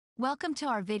Welcome to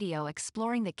our video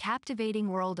exploring the captivating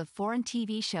world of foreign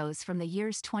TV shows from the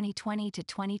years 2020 to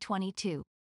 2022.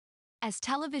 As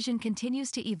television continues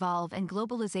to evolve and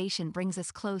globalization brings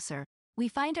us closer, we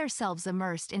find ourselves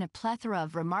immersed in a plethora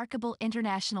of remarkable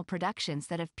international productions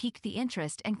that have piqued the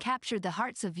interest and captured the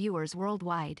hearts of viewers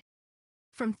worldwide.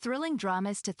 From thrilling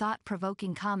dramas to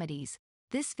thought-provoking comedies,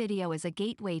 this video is a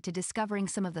gateway to discovering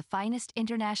some of the finest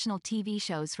international TV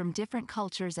shows from different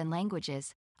cultures and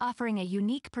languages, offering a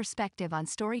unique perspective on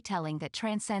storytelling that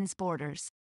transcends borders.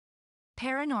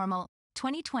 Paranormal,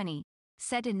 2020,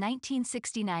 set in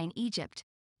 1969 Egypt,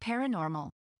 Paranormal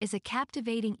is a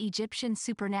captivating Egyptian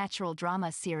supernatural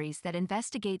drama series that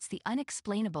investigates the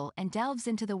unexplainable and delves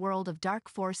into the world of dark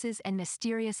forces and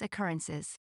mysterious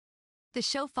occurrences. The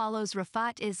show follows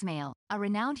Rafat Ismail, a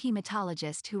renowned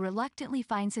hematologist who reluctantly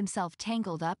finds himself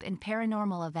tangled up in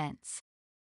paranormal events.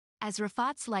 As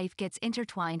Rafat's life gets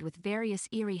intertwined with various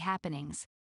eerie happenings,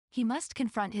 he must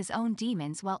confront his own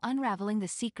demons while unraveling the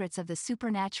secrets of the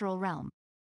supernatural realm.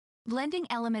 Blending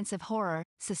elements of horror,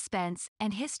 suspense,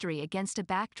 and history against a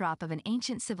backdrop of an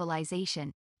ancient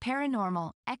civilization,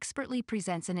 Paranormal expertly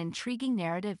presents an intriguing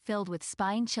narrative filled with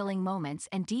spine-chilling moments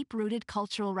and deep-rooted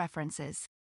cultural references.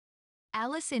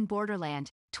 Alice in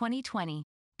Borderland, 2020,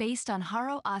 based on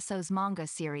Haro Aso's manga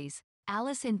series,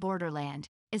 Alice in Borderland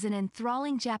is an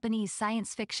enthralling Japanese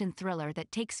science fiction thriller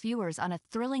that takes viewers on a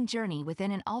thrilling journey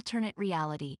within an alternate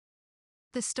reality.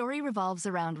 The story revolves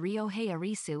around Ryohei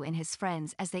Arisu and his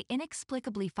friends as they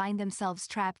inexplicably find themselves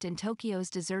trapped in Tokyo's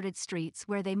deserted streets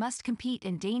where they must compete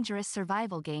in dangerous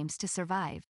survival games to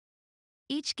survive.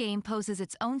 Each game poses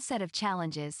its own set of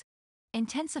challenges,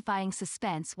 intensifying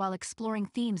suspense while exploring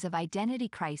themes of identity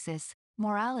crisis,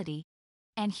 morality,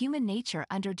 and human nature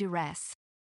under duress.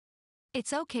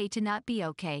 It's Okay to Not Be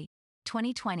Okay,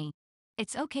 2020.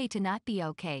 It's Okay to Not Be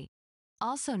Okay,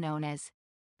 also known as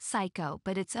Psycho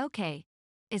But It's Okay,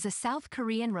 is a South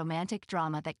Korean romantic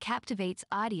drama that captivates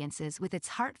audiences with its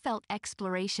heartfelt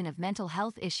exploration of mental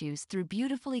health issues through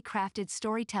beautifully crafted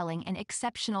storytelling and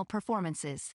exceptional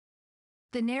performances.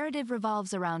 The narrative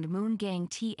revolves around Moon Gang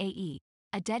Tae,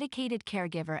 a dedicated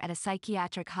caregiver at a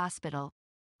psychiatric hospital,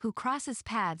 who crosses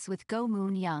paths with Go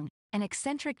Moon Young, an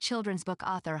eccentric children's book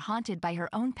author haunted by her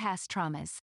own past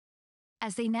traumas.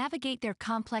 As they navigate their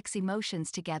complex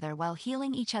emotions together while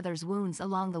healing each other's wounds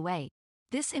along the way,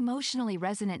 this emotionally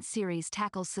resonant series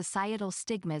tackles societal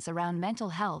stigmas around mental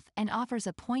health and offers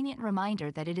a poignant reminder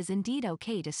that it is indeed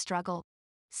okay to struggle,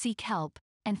 seek help,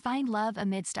 and find love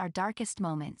amidst our darkest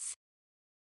moments.